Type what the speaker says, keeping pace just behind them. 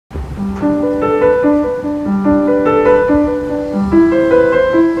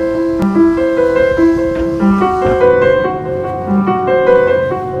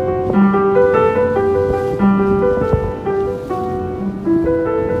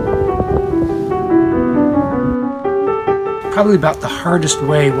Probably about the hardest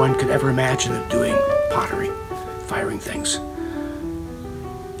way one could ever imagine of doing pottery, firing things.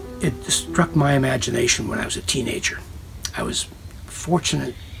 It struck my imagination when I was a teenager. I was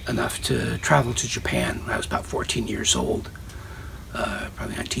fortunate enough to travel to Japan when I was about 14 years old,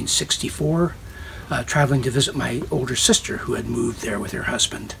 probably 1964, traveling to visit my older sister who had moved there with her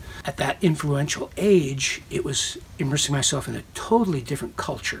husband. At that influential age, it was immersing myself in a totally different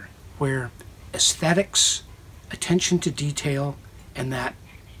culture where aesthetics, attention to detail, and that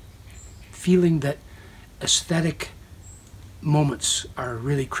feeling that aesthetic moments are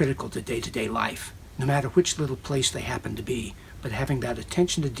really critical to day-to-day life, no matter which little place they happen to be. But having that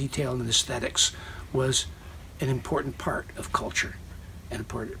attention to detail and aesthetics was an important part of culture, and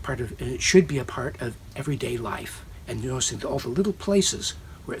and it should be a part of everyday life, and noticing all the little places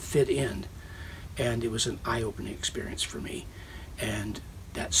where it fit in. And it was an eye-opening experience for me. And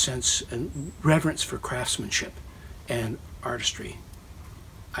that sense and reverence for craftsmanship and artistry,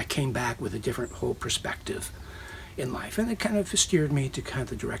 I came back with a different whole perspective in life, and it kind of steered me to kind of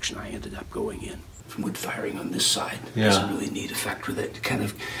the direction I ended up going in. From wood firing on this side has a really neat effect with it. It kind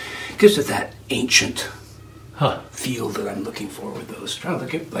of gives it that ancient feel that I'm looking for with those. Trying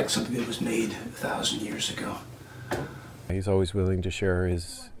to look like something that was made 1,000 years ago. He's always willing to share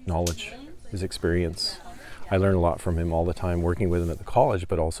his knowledge, his experience. I learn a lot from him all the time, working with him at the college,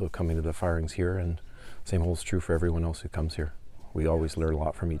 but also coming to the firings here, and same holds true for everyone else who comes here. We always learn a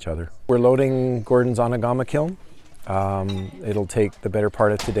lot from each other. We're loading Gordon's Anagama kiln. It'll take the better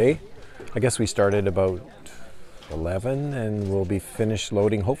part of today. I guess we started about 11 and we'll be finished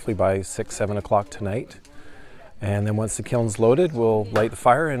loading hopefully by 6, 7 o'clock tonight. And then once the kiln's loaded, we'll light the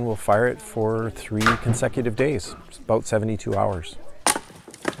fire and we'll fire it for 3 consecutive days. It's about 72 hours.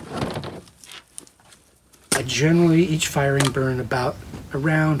 I generally, each firing burn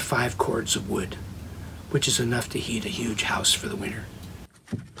around 5 cords of wood, which is enough to heat a huge house for the winter.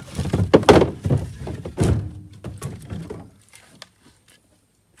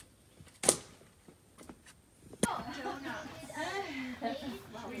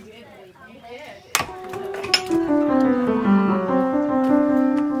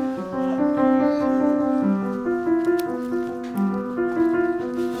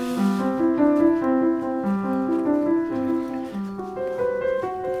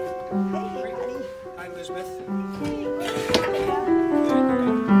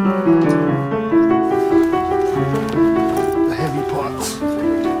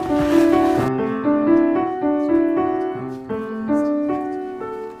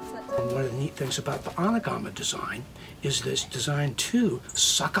 About the Anagama design is this designed to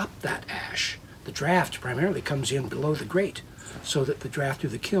suck up that ash. The draft primarily comes in below the grate, so that the draft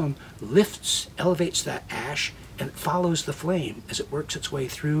through the kiln elevates that ash, and it follows the flame as it works its way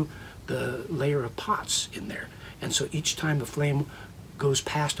through the layer of pots in there. And so each time the flame goes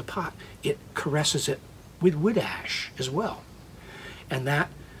past a pot, it caresses it with wood ash as well. And that,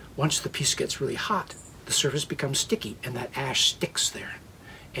 once the piece gets really hot, the surface becomes sticky and that ash sticks there.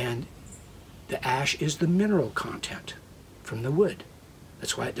 And the ash is the mineral content from the wood.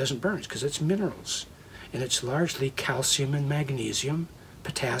 That's why it doesn't burn, because it's minerals. And it's largely calcium and magnesium,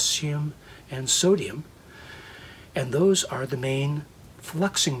 potassium and sodium. And those are the main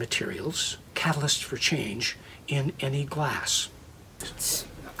fluxing materials, catalysts for change, in any glass.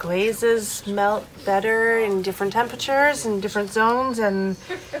 Glazes melt better in different temperatures and different zones, and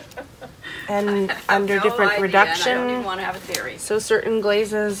under different reduction. I don't even want to have a theory. So certain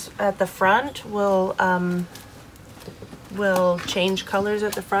glazes at the front will change colors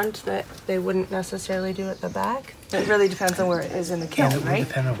at the front that they wouldn't necessarily do at the back. It really depends on where it is in the kiln, right? It will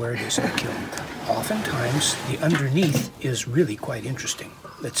depend on where it is in the kiln. Oftentimes, the underneath is really quite interesting.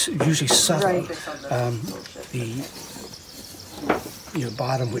 It's usually subtle. Right. The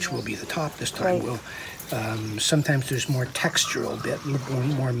bottom, which will be the top this time, will sometimes there's more textural bit, a little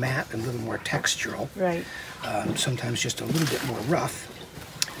more matte and a little more textural. Right. Sometimes just a little bit more rough.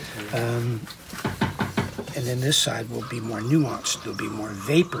 And then this side will be more nuanced. There'll be more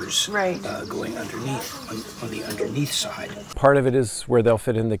vapors going underneath, on the underneath side. Part of it is where they'll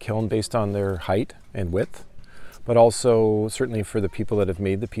fit in the kiln based on their height and width, but also certainly for the people that have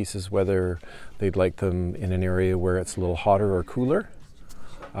made the pieces, whether they'd like them in an area where it's a little hotter or cooler.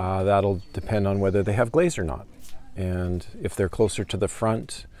 That'll depend on whether they have glaze or not. And if they're closer to the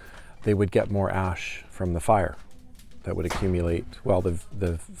front, they would get more ash from the fire. that would accumulate, well,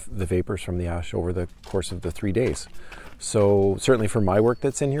 the vapors from the ash over the course of the 3 days. So certainly for my work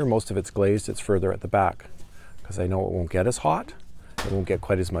that's in here, most of it's glazed, it's further at the back, because I know it won't get as hot, it won't get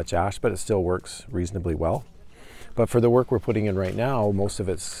quite as much ash, but it still works reasonably well. But for the work we're putting in right now, most of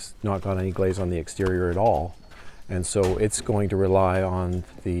it's not got any glaze on the exterior at all. And so it's going to rely on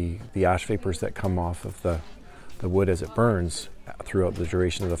the ash vapors that come off of the wood as it burns throughout the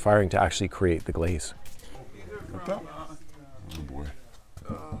duration of the firing to actually create the glaze. Oh boy.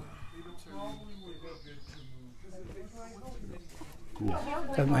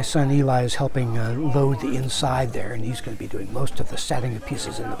 So my son Eli is helping load the inside there, and he's going to be doing most of the setting of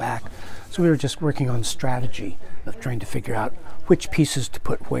pieces in the back. So we were just working on strategy of trying to figure out which pieces to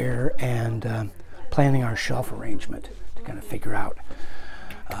put where, and planning our shelf arrangement to kind of figure out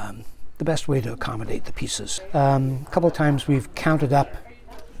the best way to accommodate the pieces. A couple of times we've counted up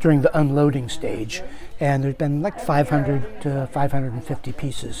during the unloading stage, and there's been like 500 to 550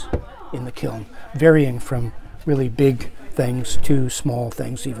 pieces in the kiln, varying from really big things to small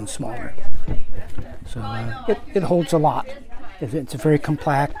things, even smaller. So it holds a lot. It's a very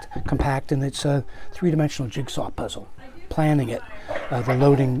compact, and it's a three-dimensional jigsaw puzzle. Planning it, the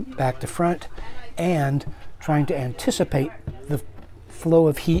loading back to front, and trying to anticipate the flow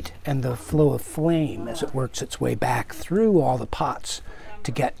of heat and the flow of flame as it works its way back through all the pots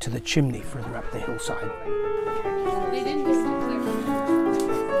to get to the chimney further up the hillside.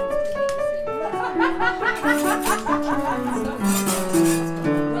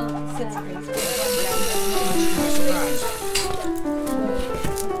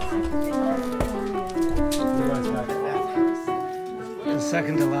 The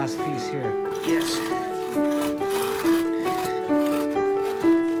second to last piece here. Yes.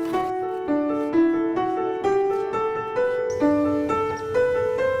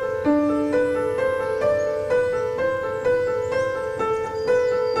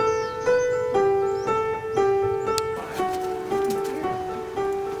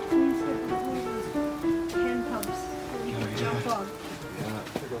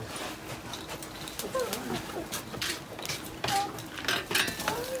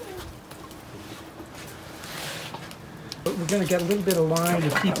 We're going to get a little bit of line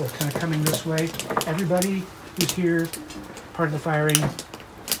of people kind of coming this way. Everybody who's here, part of the firing,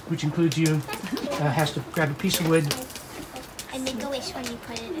 which includes you, has to grab a piece of wood. And make a wish when you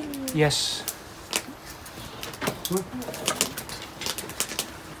put it in. Yes.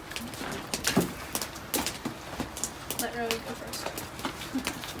 Let Rowie go first.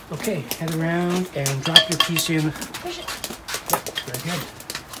 Okay, head around and drop your piece in. Push it. Yep, very good.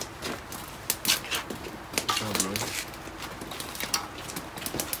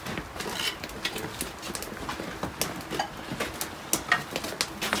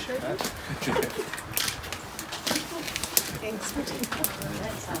 Thanks for taking your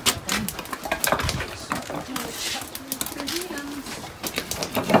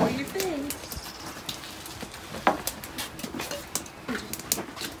thing.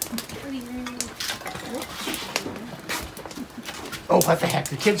 Oh, what the heck,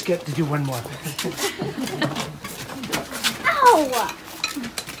 the kids get to do one more. Ow!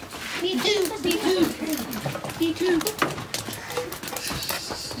 Me too, me too, me too.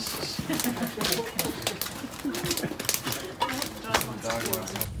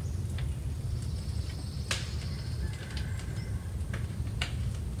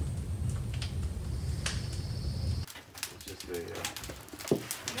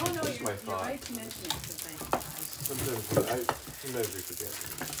 Sometimes we forget.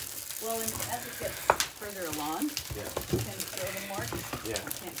 Well, as it gets further along, Yeah. you can show them more. Yeah.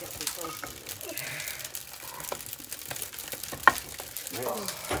 You can't get too close to it.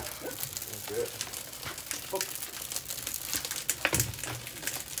 That's good.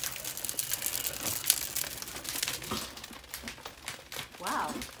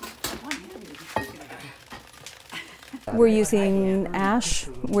 Wow. We're using ash,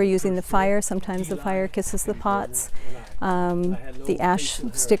 we're using the fire, sometimes the fire kisses the pots. The ash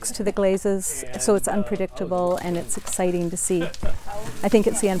sticks to the glazes, so it's unpredictable and it's exciting to see. I think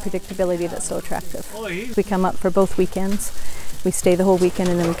it's the unpredictability that's so attractive. We come up for both weekends. We stay the whole weekend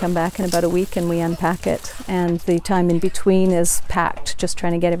and then we come back in about a week and we unpack it. And the time in between is packed, just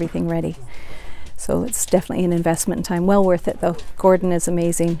trying to get everything ready. So it's definitely an investment in time. Well worth it though. Gordon is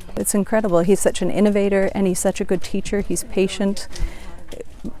amazing. It's incredible. He's such an innovator and he's such a good teacher. He's patient.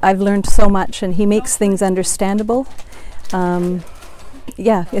 I've learned so much and he makes things understandable.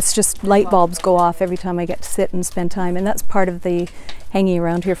 Yeah, it's just light bulbs go off every time I get to sit and spend time, and that's part of the hanging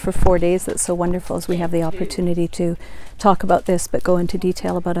around here for 4 days that's so wonderful, as we have the opportunity to talk about this but go into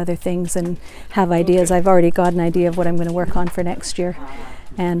detail about other things and have ideas. I've already got an idea of what I'm going to work on for next year,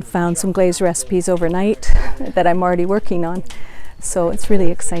 and found some glaze recipes overnight that I'm already working on. So it's really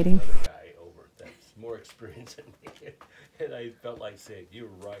exciting. Guy over that's more experienced than me, and I felt like saying, "You're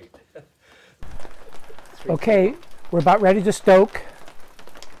right." Okay, we're about ready to stoke.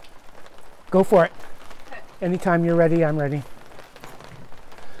 Go for it. Anytime you're ready, I'm ready.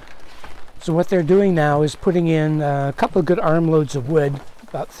 So what they're doing now is putting in a couple of good armloads of wood,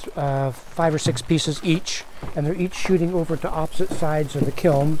 about 5 or 6 pieces each, and they're each shooting over to opposite sides of the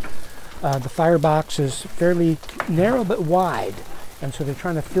kiln. The firebox is fairly narrow but wide, and so they're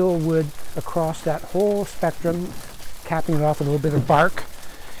trying to fill wood across that whole spectrum, capping it off with a little bit of bark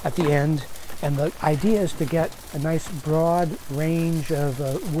at the end. And the idea is to get a nice broad range of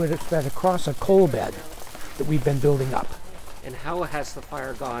wood spread across a coal bed that we've been building up. And how has the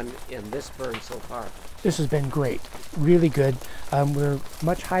fire gone in this burn so far? This has been great, really good. We're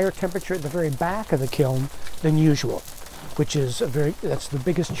much higher temperature at the very back of the kiln than usual, which is that's the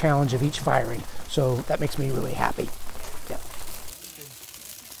biggest challenge of each firing. So that makes me really happy. Yeah.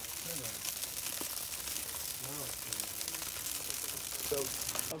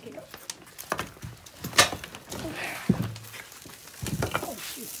 Okay.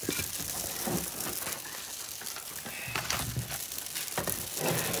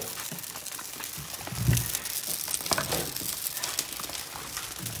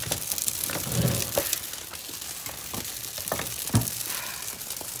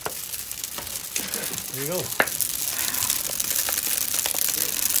 There you go.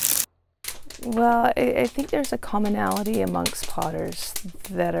 Well, I think there's a commonality amongst potters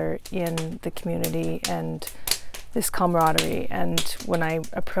that are in the community, and this camaraderie. And when I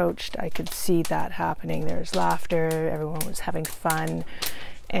approached, I could see that happening. There's laughter, everyone was having fun,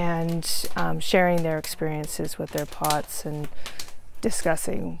 and sharing their experiences with their pots and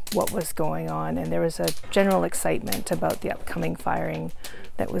discussing what was going on. And there was a general excitement about the upcoming firing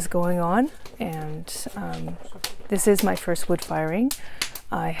that was going on. And this is my first wood firing.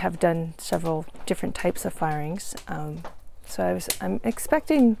 I have done several different types of firings. So I'm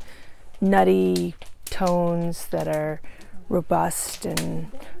expecting nutty tones that are robust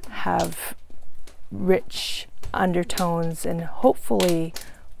and have rich undertones, and hopefully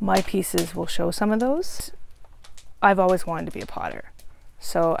my pieces will show some of those. I've always wanted to be a potter.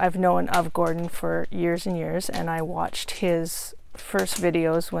 So I've known of Gordon for years and years, and I watched his first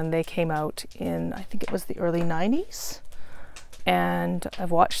videos when they came out in, I think it was the early 90s. And I've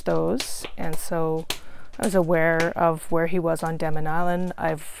watched those, and so I was aware of where he was on Denman Island.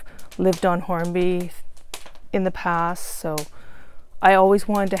 I've lived on Hornby in the past, so I always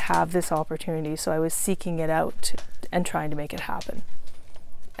wanted to have this opportunity, so I was seeking it out and trying to make it happen.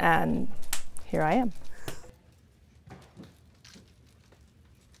 And here I am.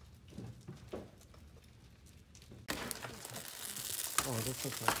 Oh, that's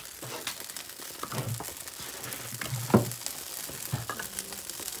okay.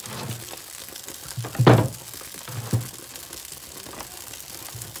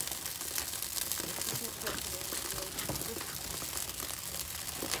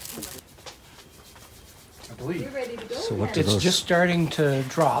 So it's just starting to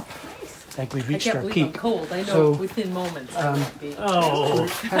drop. I think we've reached our peak. Cold. I know So, within moments.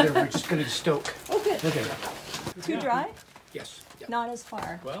 Heather, we're just going to stoke. Oh, good. Okay. Too dry? Yes. Yeah. Not as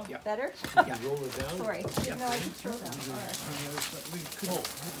far. Well, Yeah. Better? Yeah. roll it down. Sorry. Didn't know I could throw that.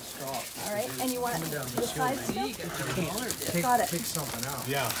 All right. And you want it the side still? Got it.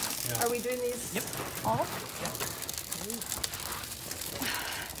 Yeah. Are we doing these all?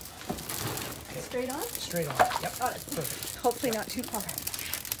 Straight on? Straight on. Yep. Got it. Perfect. Hopefully not too far.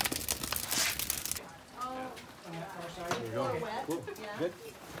 There you go. Cool. Good.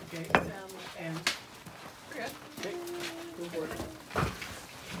 Okay. And Okay. Go for it.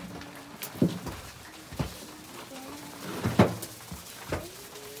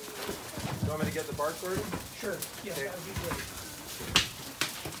 You want me to get the bark burden? sure. Yes, that would be great.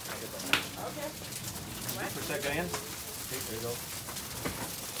 For a second, Ian. There you go.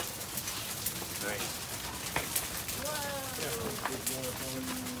 Nice.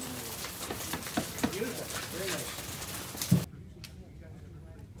 Beautiful. Very nice.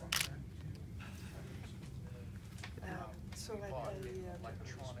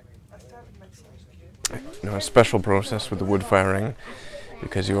 A special process with the wood firing,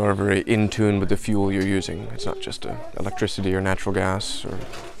 because you are very in tune with the fuel you're using. It's not just electricity or natural gas or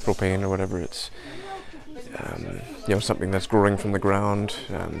propane or whatever. It's something that's growing from the ground,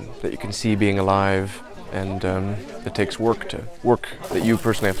 that you can see being alive, and it takes work that you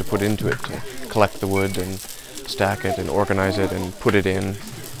personally have to put into it to collect the wood and stack it and organize it and put it in.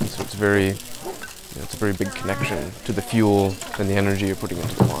 So it's it's a very big connection to the fuel and the energy you're putting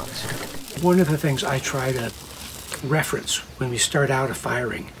into the pots. One of the things I try to reference when we start out a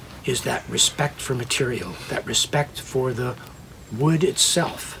firing is that respect for material, that respect for the wood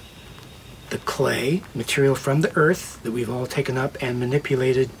itself, the clay, material from the earth that we've all taken up and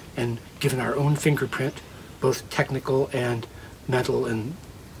manipulated and given our own fingerprint, both technical and mental and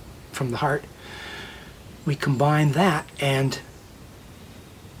from the heart. We combine that and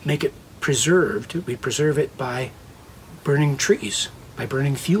make it preserved. We preserve it by burning trees, by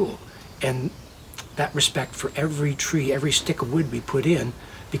burning fuel, and that respect for every tree, every stick of wood we put in,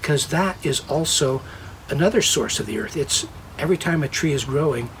 because that is also another source of the earth. It's every time a tree is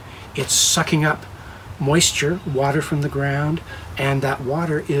growing, it's sucking up moisture, water from the ground, and that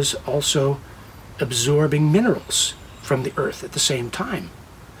water is also absorbing minerals from the earth at the same time.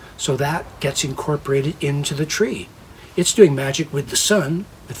 So that gets incorporated into the tree. It's doing magic with the sun,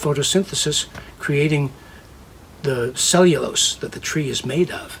 with photosynthesis, creating the cellulose that the tree is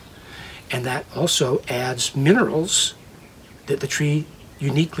made of. And that also adds minerals that the tree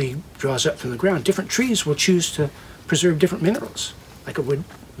uniquely draws up from the ground. Different trees will choose to preserve different minerals. Like a wood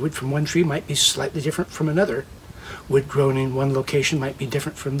from one tree might be slightly different from another. Wood grown in one location might be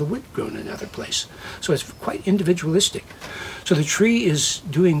different from the wood grown in another place. So it's quite individualistic. So the tree is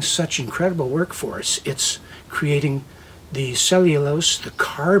doing such incredible work for us. It's creating the cellulose, the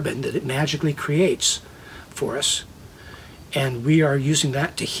carbon that it magically creates for us. And we are using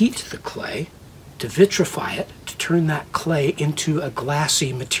that to heat the clay, to vitrify it, to turn that clay into a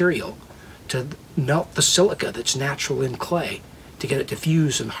glassy material, to melt the silica that's natural in clay, to get it to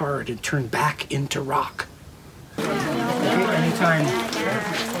fuse and hard and turn back into rock. Anytime.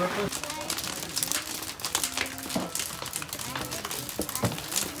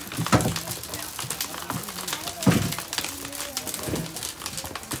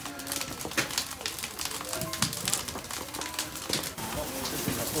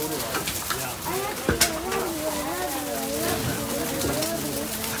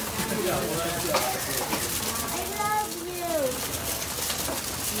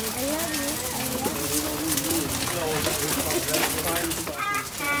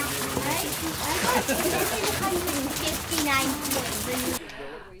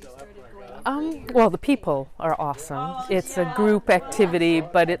 Well, the people are awesome. It's a group activity,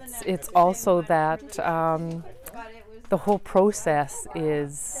 but it's also that the whole process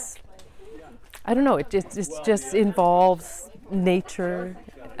is, I don't know, it just involves nature,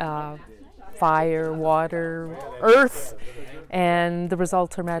 fire, water, earth, and the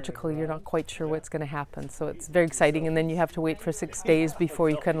results are magical. You're not quite sure what's going to happen, so it's very exciting. And then you have to wait for 6 days before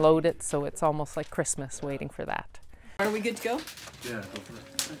you can load it, so it's almost like Christmas waiting for that. Are we good to go? Yeah, go for it.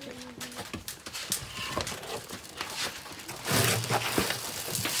 Okay.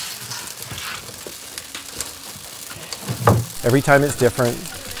 Every time it's different.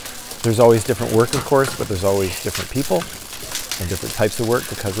 There's always different work, of course, but there's always different people and different types of work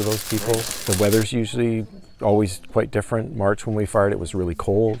because of those people. The weather's usually always quite different. March when we fired, it was really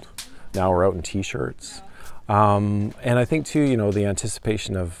cold. Now we're out in t-shirts. And I think too, you know, the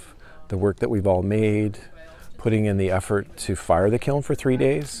anticipation of the work that we've all made, putting in the effort to fire the kiln for 3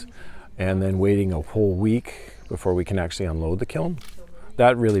 days, and then waiting a whole week before we can actually unload the kiln.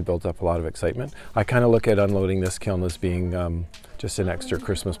 That really built up a lot of excitement. I kind of look at unloading this kiln as being just an extra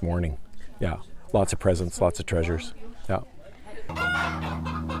Christmas morning. Yeah, lots of presents, lots of treasures. Yeah.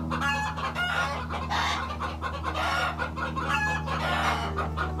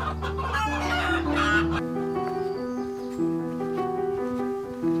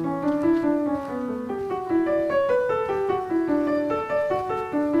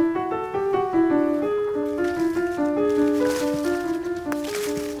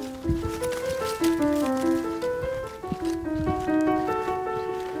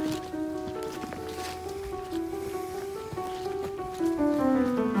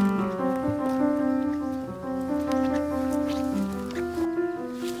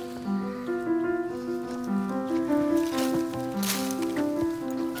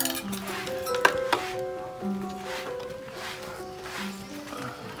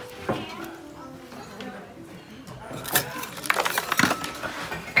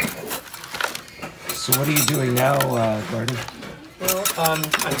 So what are you doing now, Gordon? Well, I'm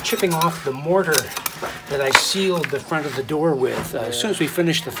chipping off the mortar that I sealed the front of the door with. As soon as we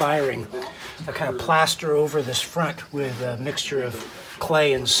finish the firing, I kind of plaster over this front with a mixture of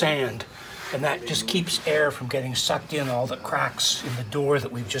clay and sand, and that just keeps air from getting sucked in all the cracks in the door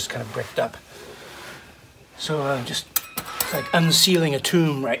that we've just kind of bricked up. So just it's like unsealing a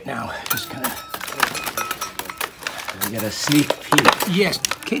tomb right now. Just kind of. We get a sneak peek. Yes,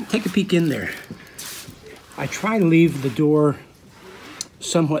 take a peek in there. I try to leave the door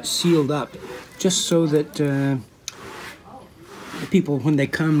somewhat sealed up, just so that the people, when they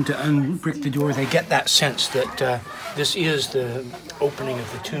come to unbrick the door, they get that sense that this is the opening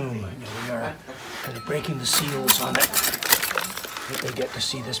of the tomb. You know, we are kind of breaking the seals on it. That they get to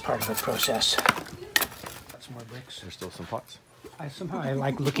see this part of the process. Got some more bricks. There's still some pots. I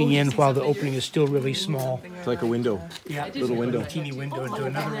like looking in while the opening is still really small. It's like a window. Yeah, little window. A teeny window into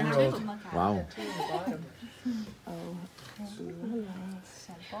another world. Wow.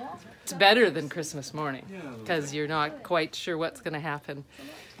 It's better than Christmas morning because you're not quite sure what's going to happen.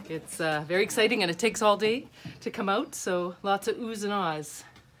 It's very exciting and it takes all day to come out, so lots of oohs and ahs.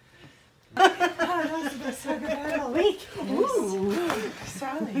 That's the best I've had all week. Ooh,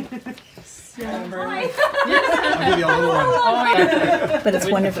 Sally. I'll give you a little one. Oh, yeah. But it's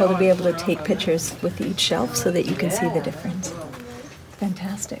wonderful to be able to take pictures with each shelf so that you can see the difference.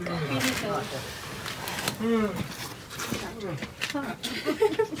 Fantastic.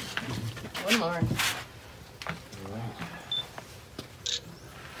 One more.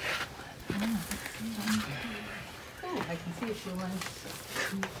 Oh, I can see a few ones.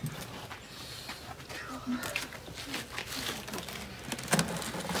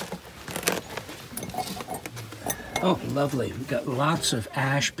 Oh, lovely. We've got lots of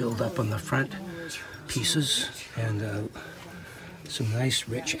ash buildup on the front pieces and some nice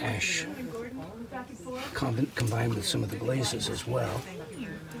rich ash combined with some of the glazes as well.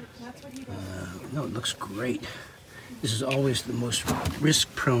 No, it looks great. This is always the most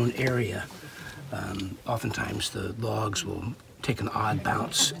risk-prone area. Oftentimes the logs will take an odd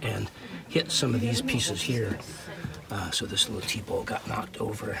bounce and hit some of these pieces here. So this little T-bowl got knocked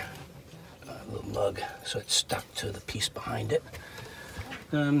over. Little lug, so it stuck to the piece behind it.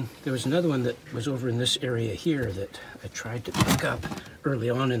 There was another one that was over in this area here that I tried to pick up early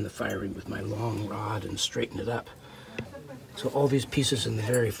on in the firing with my long rod and straighten it up. So all these pieces in the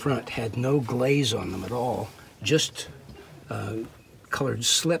very front had no glaze on them at all, just colored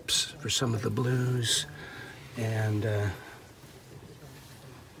slips for some of the blues and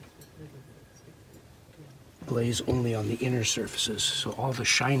glaze only on the inner surfaces. So all the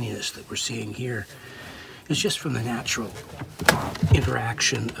shininess that we're seeing here is just from the natural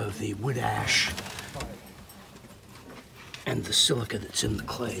interaction of the wood ash and the silica that's in the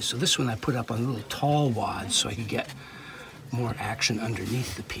clay. So this one I put up on little tall wads so I could get more action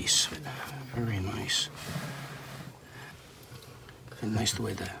underneath the piece. Very nice. And nice the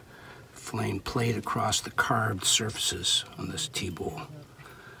way the flame played across the carved surfaces on this T-bowl.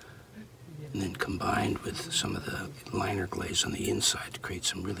 And then combined with some of the liner glaze on the inside to create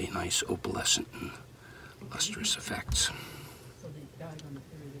some really nice opalescent and lustrous effects.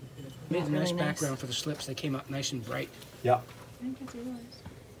 Made a nice background for the slips. They came out nice and bright. Yeah.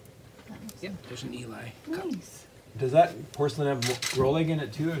 Yep, there's an Eli cup. Nice. Does that porcelain have rolling in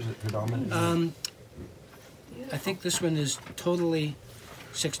it too, or is it predominant? I think this one is totally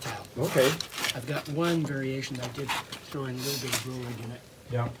 6-tile. Okay. I've got one variation I did throw in a little bit of rolling in it.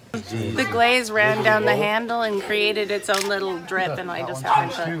 Yeah. The glaze ran down the handle and created its own little drip, and I just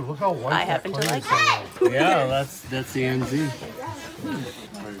happened to. I happen to like that. Yeah, that's the NZ.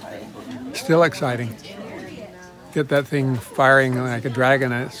 Still exciting. Get that thing firing like a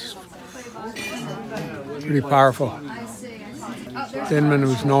dragon. It's pretty powerful. Denman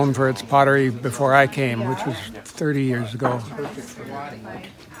was known for its pottery before I came, which was 30 years ago.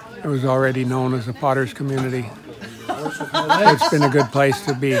 It was already known as a potter's community. It's been a good place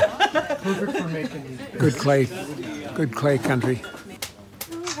to be. Good clay country.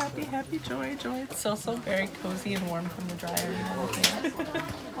 Oh, happy, happy, joy, joy. It's so very cozy and warm from the dryer and everything.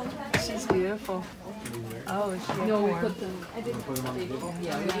 She's beautiful. Oh, is she? No, we put them. I didn't put them on the table.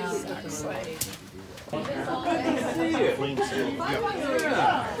 Yeah, we just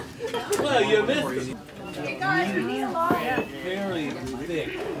Well, you missed it. Hey guys, we need a lot. Fairly thick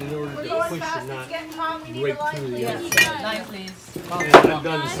in order to push the nut right through the outside. Line, please. And I've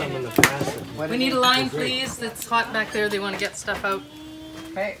done some in the past. We need a line, please. It's hot back there. They want to get stuff out.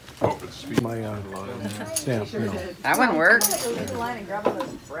 Okay. Oh, it's my stamp. No. That one worked.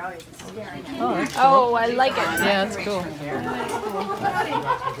 Oh, I like it. Yeah, that's cool.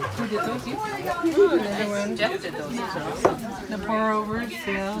 Who did those? You? Oh, another one. Jeff did those. The pour overs,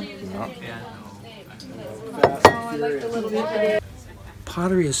 yeah.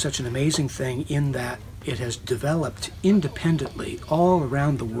 Pottery is such an amazing thing in that it has developed independently all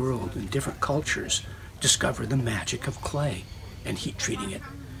around the world, and different cultures discover the magic of clay and heat treating it.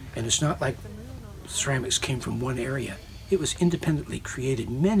 And it's not like ceramics came from one area. It was independently created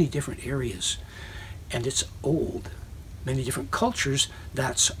in many different areas, and it's old. Many different cultures,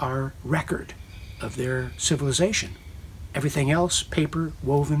 that's our record of their civilization. Everything else, paper,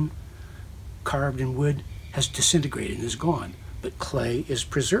 woven, carved in wood, has disintegrated and is gone, but clay is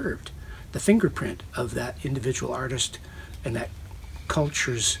preserved. The fingerprint of that individual artist and that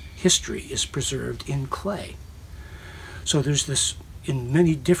culture's history is preserved in clay. So there's this, in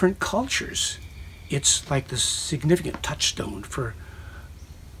many different cultures, it's like the significant touchstone for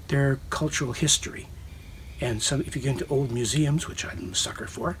their cultural history. And some, if you get into old museums, which I'm a sucker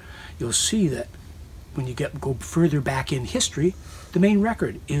for, you'll see that when you go further back in history, the main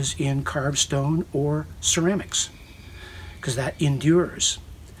record is in carved stone or ceramics, because that endures.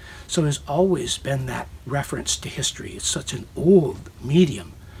 So there's always been that reference to history. It's such an old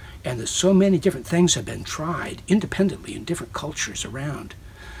medium, and there's so many different things have been tried independently in different cultures around.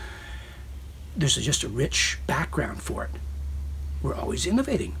 There's just a rich background for it. We're always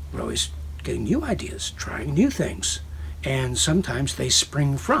innovating. We're always getting new ideas, trying new things, and sometimes they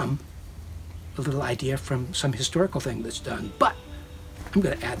spring from a little idea from some historical thing that's done. But I'm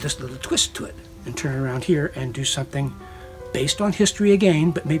going to add this little twist to it and turn around here and do something based on history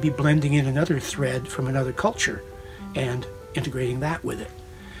again, but maybe blending in another thread from another culture and integrating that with it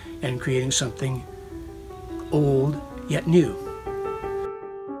and creating something old yet new.